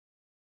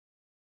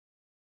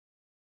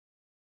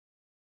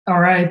All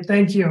right,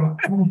 thank you.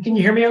 Can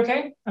you hear me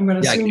okay? I'm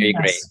going to Yeah, I can assume hear you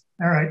great. yes.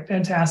 All right,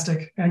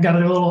 fantastic. I got a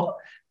little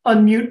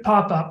unmute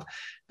pop up,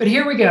 but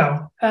here we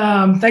go.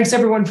 Thanks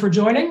everyone for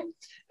joining.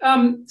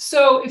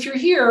 So if you're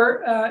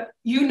here,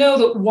 you know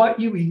that what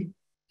you eat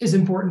is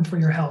important for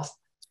your health.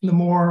 The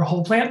more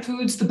whole plant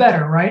foods, the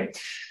better, right?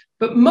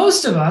 But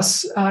most of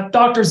us,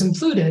 doctors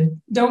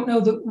included, don't know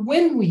that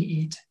when we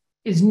eat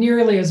is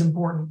nearly as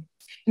important.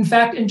 In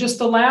fact, in just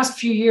the last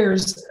few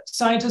years,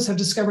 scientists have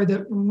discovered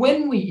that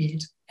when we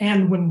eat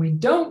and when we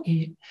don't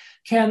eat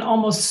can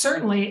almost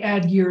certainly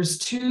add years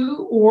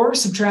to or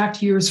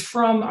subtract years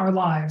from our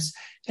lives.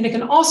 And it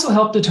can also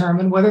help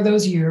determine whether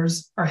those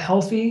years are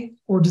healthy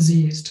or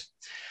diseased.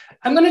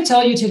 I'm going to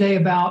tell you today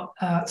about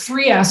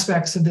three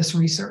aspects of this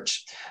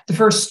research. The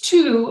first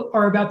two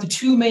are about the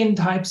two main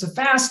types of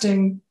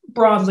fasting,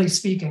 broadly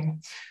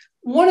speaking.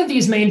 One of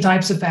these main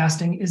types of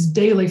fasting is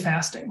daily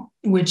fasting,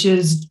 which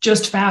is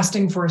just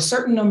fasting for a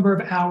certain number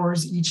of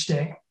hours each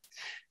day.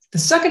 The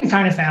second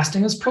kind of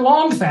fasting is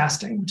prolonged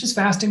fasting, which is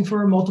fasting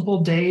for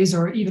multiple days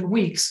or even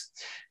weeks.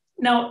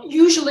 Now,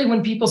 usually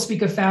when people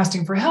speak of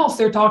fasting for health,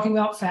 they're talking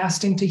about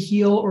fasting to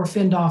heal or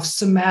fend off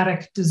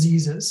somatic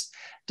diseases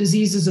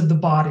of the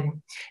body.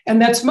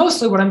 And that's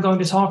mostly what I'm going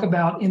to talk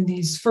about in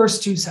these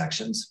first two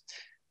sections.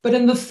 But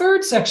in the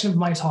third section of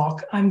my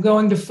talk, I'm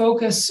going to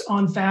focus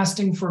on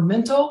fasting for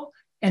mental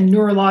and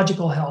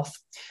neurological health,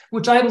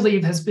 which I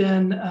believe has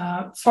been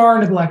has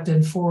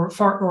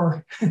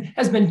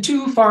been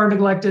too far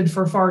neglected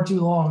for far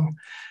too long.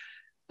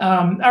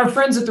 Our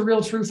friends at The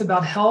Real Truth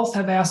About Health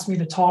have asked me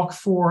to talk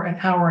for an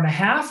hour and a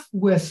half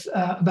with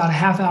about a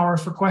half hour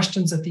for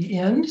questions at the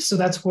end. So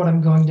that's what I'm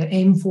going to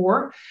aim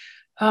for.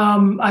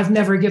 I've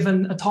never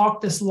given a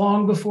talk this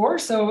long before,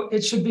 so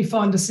it should be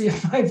fun to see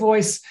if my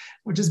voice,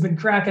 which has been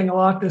cracking a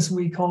lot this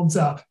week, holds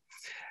up.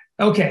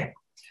 Okay,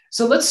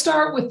 so let's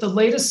start with the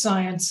latest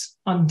science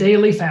on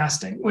daily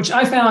fasting, which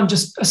I found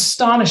just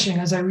astonishing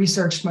as I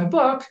researched my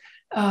book,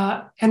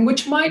 and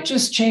which might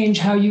just change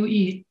how you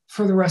eat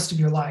for the rest of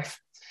your life.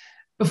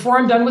 Before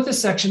I'm done with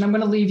this section, I'm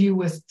going to leave you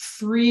with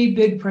three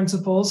big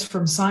principles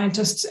from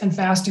scientists and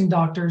fasting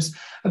doctors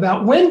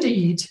about when to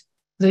eat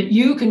that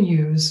you can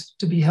use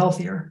to be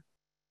healthier.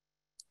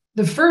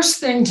 The first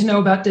thing to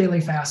know about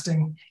daily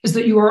fasting is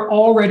that you are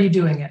already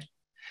doing it.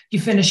 You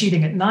finish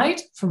eating at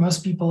night. For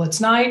most people, it's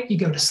night. You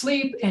go to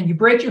sleep and you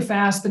break your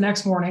fast the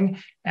next morning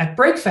at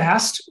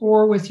breakfast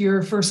or with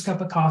your first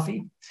cup of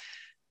coffee.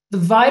 The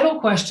vital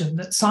question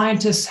that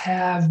scientists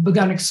have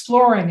begun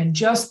exploring in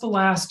just the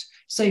last,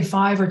 say,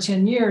 5 or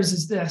 10 years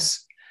is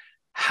this: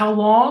 how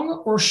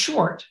long or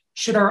short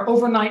should our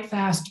overnight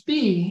fast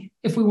be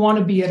if we want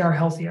to be at our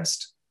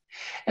healthiest?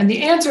 And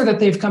the answer that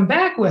they've come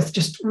back with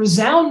just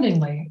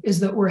resoundingly is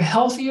that we're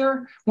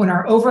healthier when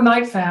our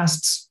overnight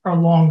fasts are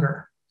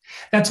longer.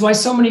 That's why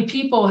so many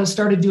people have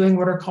started doing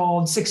what are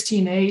called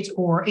 16-8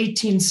 or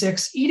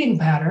 18-6 eating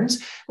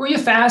patterns, where you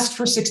fast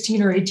for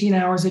 16 or 18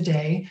 hours a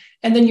day,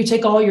 and then you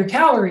take all your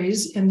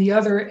calories in the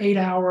other 8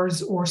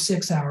 hours or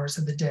 6 hours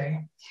of the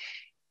day.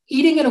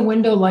 Eating in a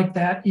window like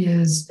that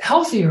is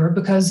healthier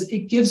because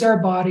it gives our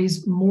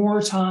bodies more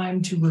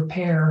time to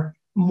repair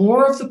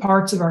more of the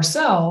parts of our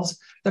cells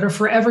that are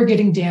forever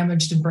getting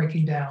damaged and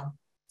breaking down.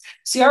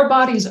 See, our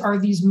bodies are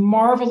these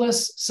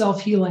marvelous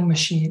self-healing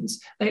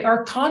machines. They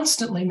are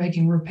constantly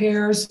making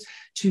repairs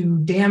to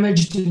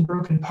damaged and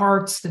broken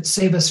parts that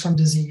save us from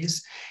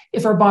disease.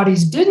 If our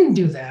bodies didn't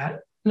do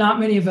that, not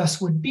many of us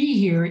would be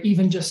here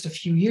even just a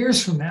few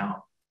years from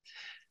now.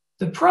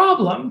 The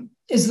problem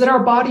is that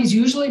our bodies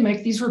usually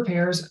make these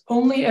repairs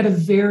only at a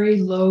very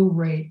low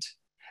rate.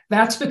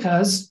 That's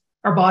because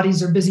our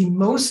bodies are busy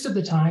most of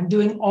the time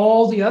doing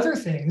all the other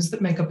things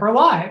that make up our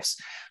lives.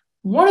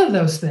 One of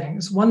those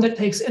things, one that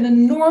takes an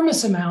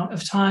enormous amount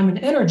of time and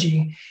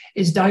energy,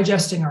 is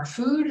digesting our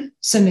food,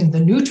 sending the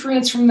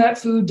nutrients from that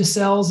food to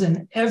cells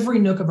in every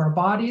nook of our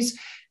bodies,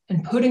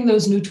 and putting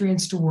those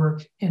nutrients to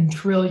work in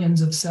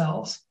trillions of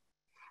cells.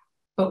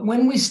 But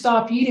when we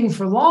stop eating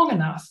for long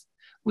enough,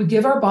 we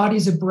give our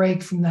bodies a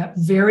break from that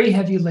very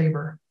heavy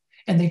labor,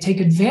 and they take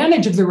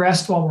advantage of the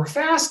rest while we're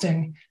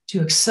fasting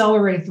to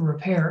accelerate the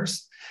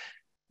repairs.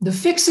 The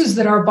fixes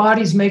that our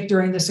bodies make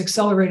during this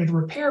accelerated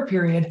repair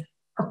period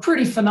are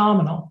pretty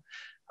phenomenal.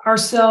 Our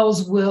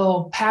cells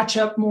will patch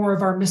up more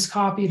of our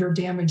miscopied or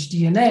damaged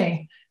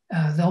DNA.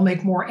 They'll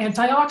make more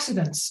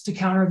antioxidants to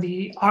counter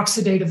the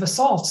oxidative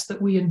assaults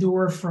that we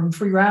endure from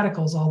free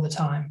radicals all the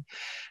time.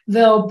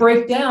 They'll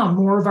break down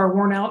more of our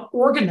worn out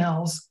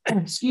organelles,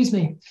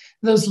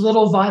 those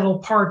little vital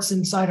parts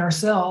inside our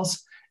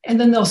cells. And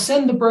then they'll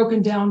send the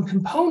broken down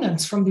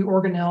components from the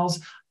organelles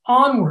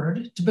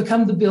onward to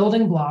become the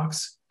building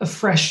blocks of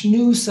fresh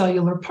new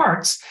cellular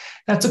parts.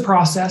 That's a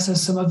process,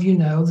 as some of you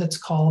know, that's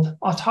called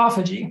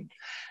autophagy.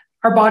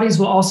 Our bodies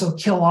will also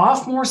kill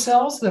off more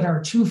cells that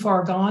are too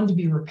far gone to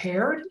be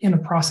repaired in a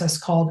process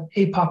called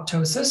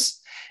apoptosis.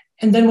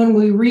 And then when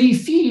we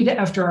refeed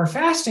after our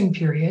fasting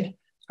period,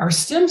 our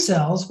stem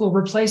cells will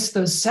replace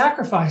those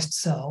sacrificed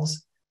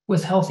cells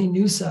with healthy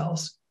new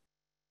cells.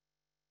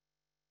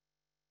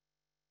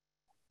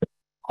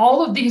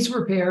 All of these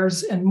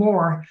repairs and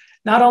more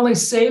not only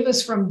save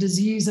us from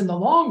disease in the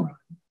long run,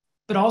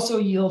 but also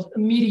yield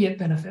immediate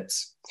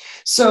benefits.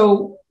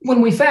 So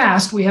when we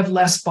fast, we have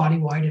less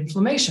body-wide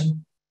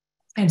inflammation.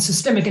 And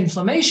systemic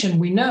inflammation,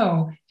 we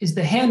know, is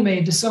the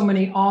handmaid to so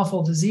many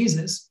awful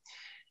diseases.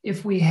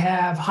 If we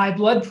have high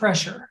blood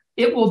pressure,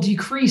 it will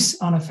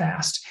decrease on a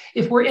fast.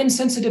 If we're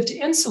insensitive to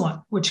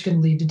insulin, which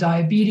can lead to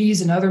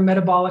diabetes and other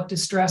metabolic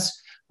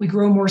distress, we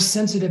grow more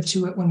sensitive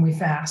to it when we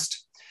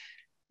fast.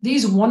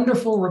 These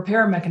wonderful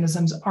repair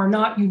mechanisms are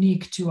not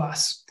unique to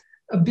us.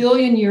 1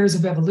 billion years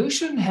of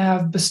evolution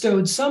have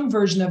bestowed some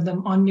version of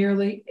them on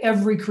nearly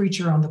every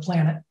creature on the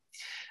planet.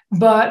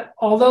 But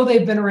although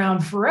they've been around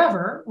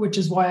forever, which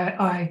is why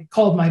I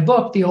called my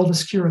book The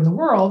Oldest Cure in the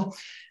World,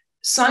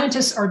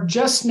 scientists are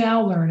just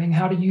now learning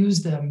how to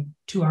use them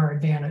to our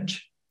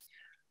advantage.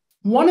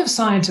 One of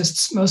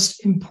scientists'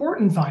 most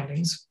important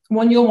findings,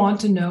 one you'll want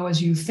to know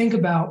as you think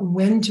about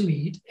when to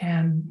eat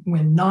and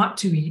when not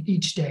to eat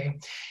each day,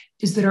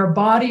 is that our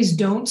bodies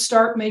don't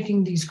start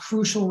making these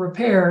crucial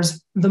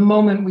repairs the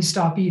moment we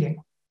stop eating.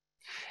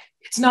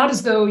 It's not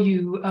as though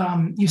you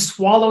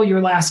swallow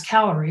your last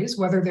calories,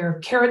 whether they're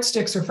carrot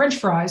sticks or French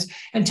fries,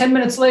 and 10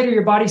 minutes later,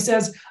 your body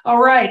says, all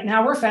right,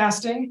 now we're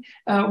fasting.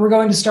 We're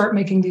going to start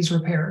making these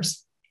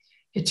repairs.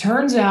 It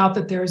turns out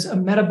that there's a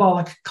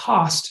metabolic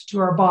cost to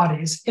our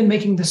bodies in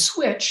making the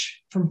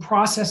switch from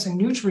processing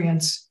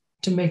nutrients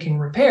to making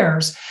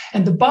repairs.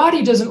 And the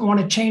body doesn't want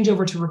to change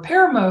over to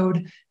repair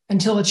mode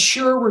until it's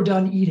sure we're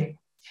done eating.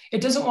 It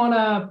doesn't want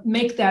to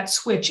make that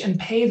switch and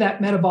pay that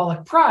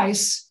metabolic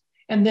price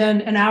and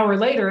then an hour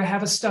later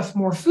have us stuff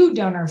more food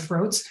down our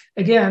throats,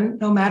 again,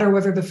 no matter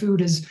whether the food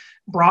is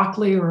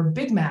broccoli or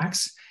Big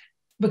Macs,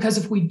 because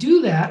if we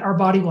do that, our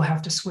body will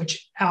have to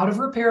switch out of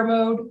repair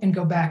mode and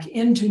go back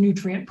into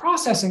nutrient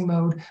processing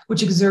mode,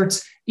 which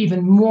exerts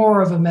even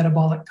more of a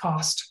metabolic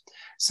cost.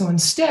 So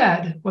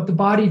instead, what the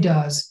body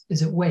does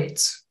is it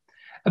waits.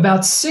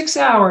 About 6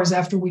 hours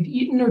after we've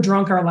eaten or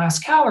drunk our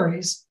last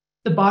calories,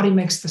 the body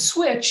makes the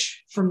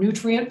switch from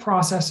nutrient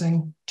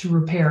processing to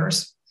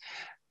repairs.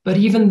 But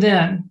even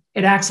then,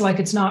 it acts like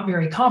it's not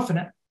very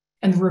confident,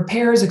 and the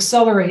repairs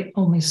accelerate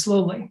only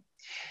slowly.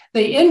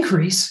 They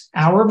increase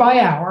hour by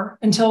hour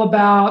until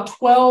about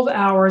 12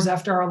 hours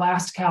after our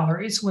last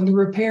calories, when the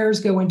repairs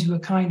go into a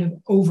kind of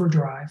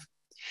overdrive.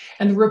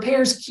 And the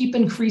repairs keep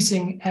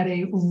increasing at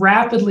a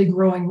rapidly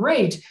growing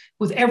rate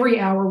with every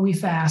hour we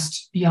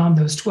fast beyond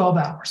those 12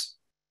 hours.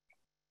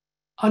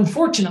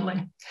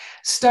 Unfortunately,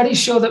 studies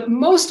show that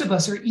most of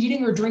us are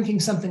eating or drinking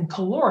something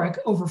caloric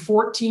over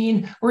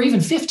 14 or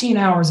even 15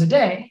 hours a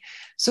day.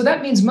 So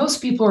that means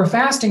most people are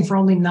fasting for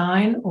only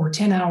 9 or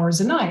 10 hours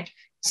a night.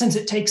 Since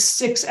it takes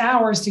 6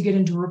 hours to get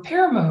into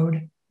repair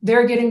mode,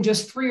 they're getting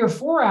just 3 or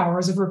 4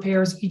 hours of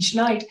repairs each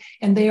night,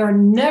 and they are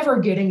never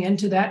getting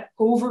into that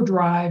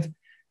overdrive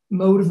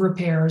mode of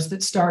repairs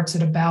that starts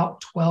at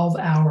about 12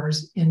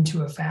 hours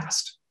into a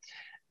fast.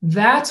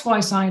 That's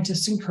why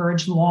scientists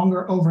encourage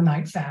longer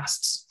overnight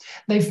fasts.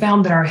 They've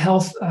found that our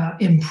health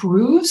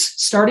improves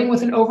starting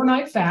with an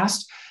overnight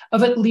fast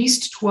of at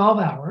least 12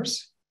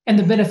 hours, and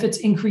the benefits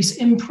increase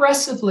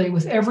impressively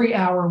with every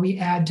hour we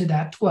add to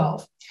that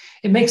 12.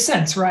 It makes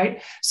sense,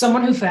 right?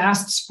 Someone who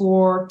fasts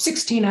for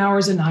 16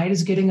 hours a night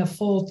is getting a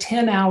full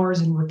 10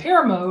 hours in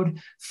repair mode,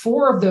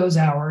 4 of those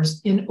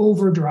hours in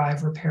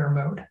overdrive repair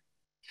mode.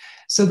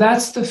 So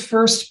that's the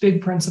first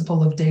big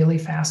principle of daily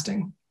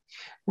fasting.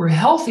 We're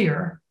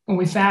healthier when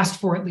we fast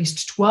for at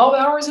least 12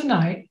 hours a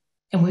night,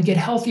 and we get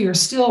healthier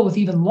still with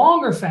even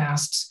longer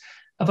fasts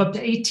of up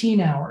to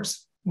 18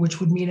 hours, which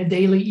would mean a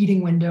daily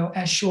eating window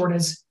as short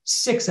as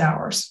 6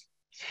 hours.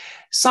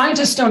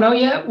 Scientists don't know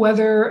yet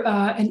whether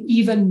an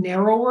even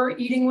narrower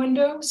eating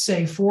window,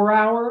 say 4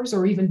 hours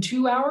or even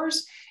 2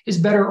 hours, is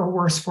better or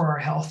worse for our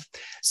health.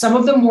 Some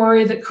of them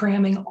worry that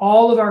cramming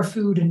all of our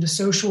food into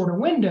so short a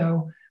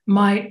window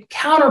might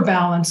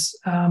counterbalance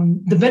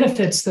the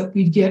benefits that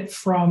we'd get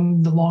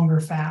from the longer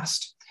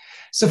fast.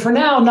 So for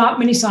now, not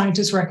many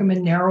scientists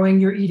recommend narrowing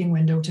your eating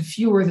window to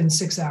fewer than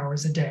 6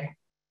 hours a day.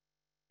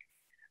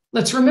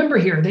 Let's remember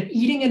here that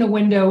eating in a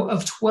window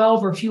of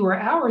 12 or fewer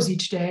hours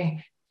each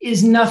day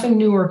is nothing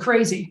new or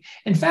crazy.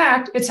 In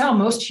fact, it's how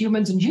most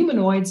humans and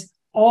humanoids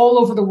all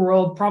over the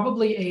world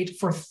probably ate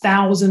for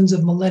thousands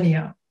of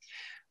millennia.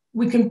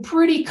 We can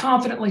pretty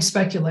confidently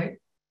speculate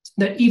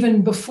that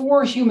even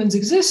before humans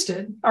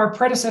existed, our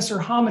predecessor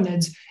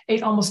hominids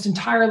ate almost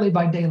entirely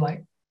by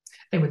daylight.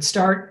 They would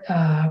start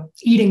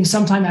eating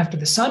sometime after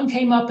the sun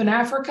came up in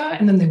Africa,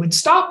 and then they would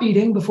stop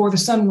eating before the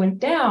sun went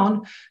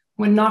down,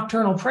 when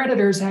nocturnal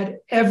predators had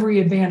every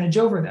advantage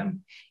over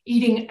them.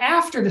 Eating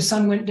after the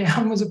sun went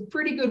down was a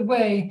pretty good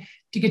way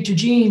to get your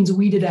genes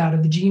weeded out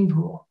of the gene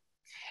pool.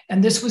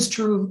 And this was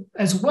true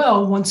as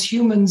well once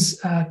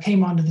humans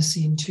came onto the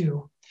scene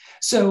too.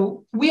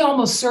 So we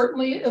almost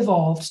certainly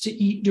evolved to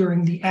eat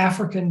during the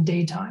African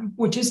daytime,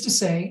 which is to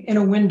say in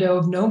a window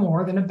of no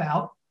more than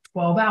about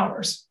 12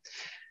 hours.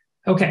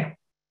 Okay,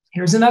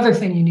 here's another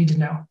thing you need to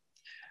know.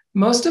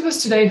 Most of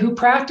us today who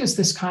practice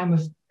this kind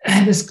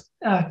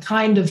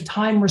kind of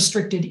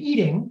time-restricted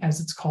eating, as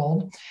it's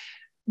called,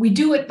 we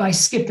do it by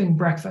skipping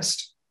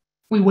breakfast.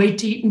 We wait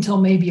to eat until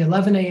maybe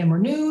 11 a.m. or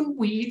noon.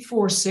 We eat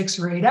for 6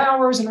 or 8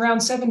 hours, and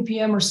around 7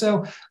 p.m. or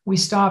so, we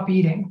stop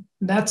eating.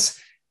 That's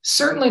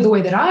certainly the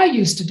way that I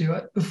used to do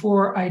it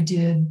before I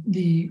did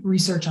the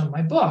research on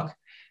my book.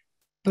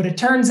 But it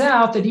turns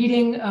out that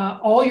eating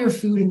all your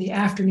food in the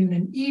afternoon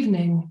and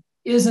evening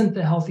isn't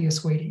the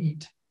healthiest way to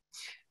eat.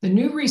 The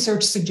new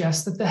research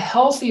suggests that the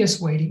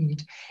healthiest way to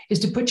eat is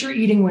to put your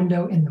eating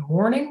window in the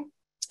morning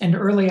and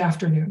early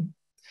afternoon.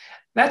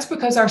 That's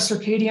because our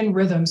circadian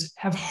rhythms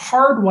have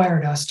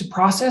hardwired us to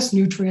process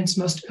nutrients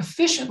most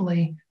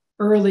efficiently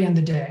early in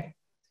the day.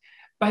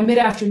 By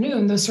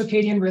mid-afternoon, those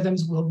circadian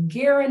rhythms will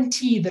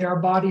guarantee that our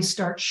bodies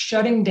start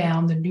shutting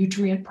down the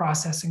nutrient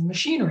processing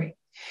machinery.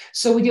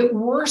 So we get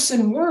worse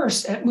and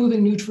worse at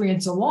moving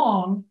nutrients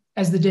along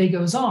as the day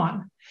goes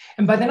on.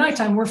 And by the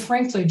nighttime, we're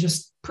frankly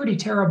just pretty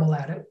terrible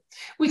at it.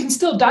 We can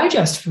still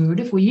digest food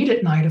if we eat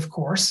at night, of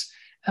course,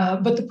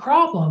 but the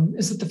problem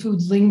is that the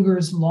food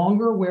lingers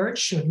longer where it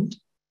shouldn't,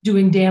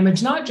 doing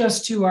damage not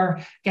just to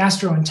our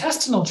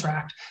gastrointestinal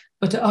tract,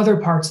 but to other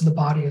parts of the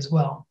body as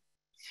well.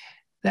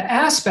 The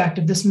aspect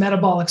of this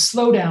metabolic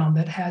slowdown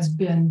that has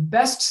been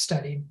best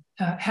studied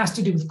has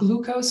to do with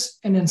glucose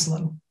and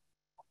insulin.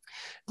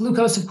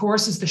 Glucose, of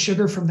course, is the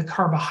sugar from the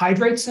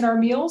carbohydrates in our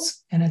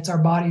meals, and it's our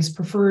body's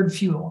preferred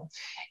fuel.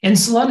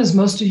 Insulin, as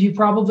most of you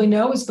probably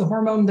know, is the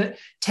hormone that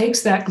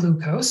takes that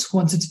glucose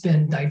once it's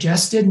been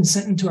digested and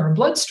sent into our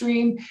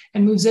bloodstream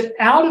and moves it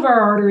out of our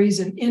arteries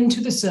and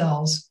into the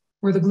cells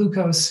where the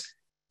glucose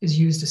is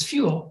used as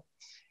fuel.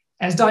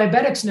 As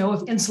diabetics know,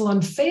 if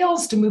insulin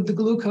fails to move the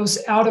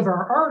glucose out of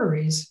our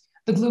arteries,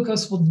 the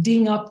glucose will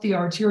ding up the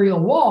arterial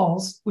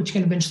walls, which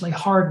can eventually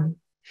harden.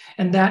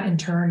 And that in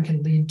turn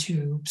can lead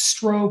to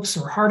strokes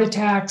or heart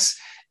attacks,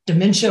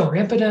 dementia or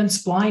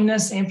impotence,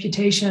 blindness,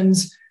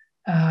 amputations,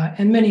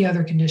 and many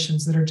other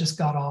conditions that are just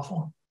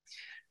god-awful.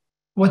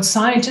 What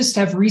scientists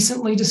have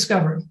recently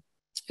discovered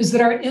is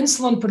that our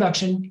insulin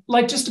production,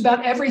 like just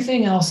about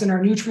everything else in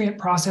our nutrient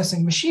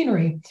processing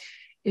machinery,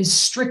 is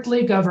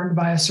strictly governed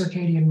by a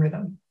circadian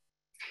rhythm.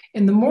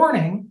 In the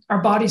morning,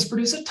 our bodies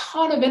produce a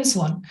ton of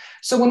insulin.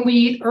 So when we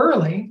eat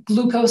early,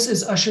 glucose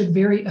is ushered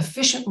very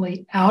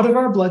efficiently out of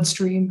our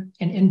bloodstream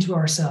and into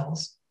our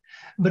cells.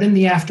 But in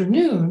the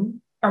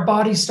afternoon, our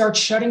bodies start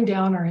shutting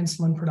down our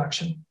insulin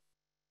production.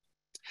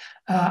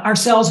 Our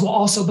cells will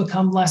also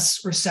become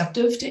less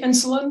receptive to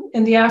insulin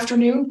in the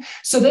afternoon,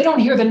 so they don't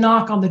hear the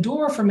knock on the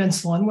door from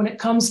insulin when it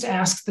comes to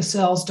ask the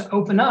cells to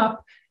open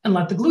up and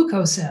let the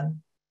glucose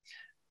in.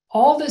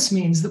 All this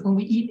means that when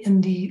we eat in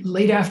the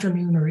late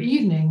afternoon or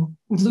evening,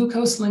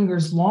 glucose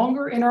lingers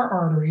longer in our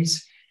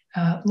arteries,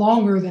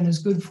 longer than is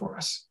good for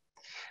us.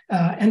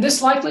 And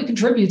this likely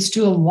contributes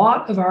to a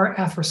lot of our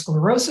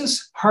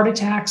atherosclerosis, heart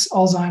attacks,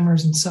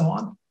 Alzheimer's, and so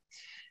on.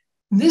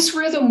 This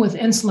rhythm with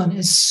insulin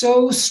is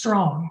so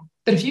strong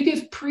that if you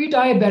give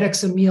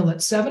pre-diabetics a meal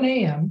at 7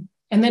 a.m.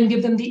 and then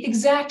give them the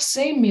exact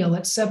same meal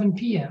at 7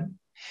 p.m.,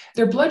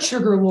 their blood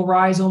sugar will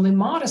rise only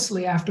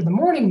modestly after the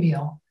morning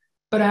meal,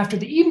 but after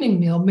the evening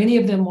meal, many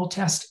of them will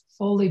test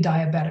fully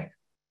diabetic.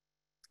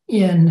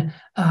 In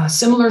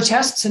similar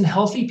tests in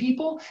healthy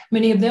people,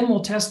 many of them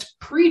will test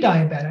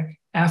pre-diabetic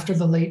after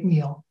the late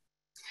meal.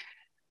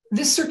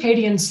 This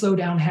circadian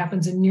slowdown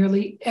happens in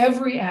nearly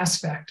every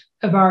aspect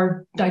of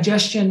our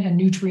digestion and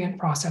nutrient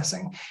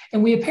processing,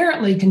 and we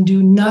apparently can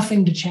do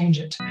nothing to change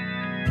it.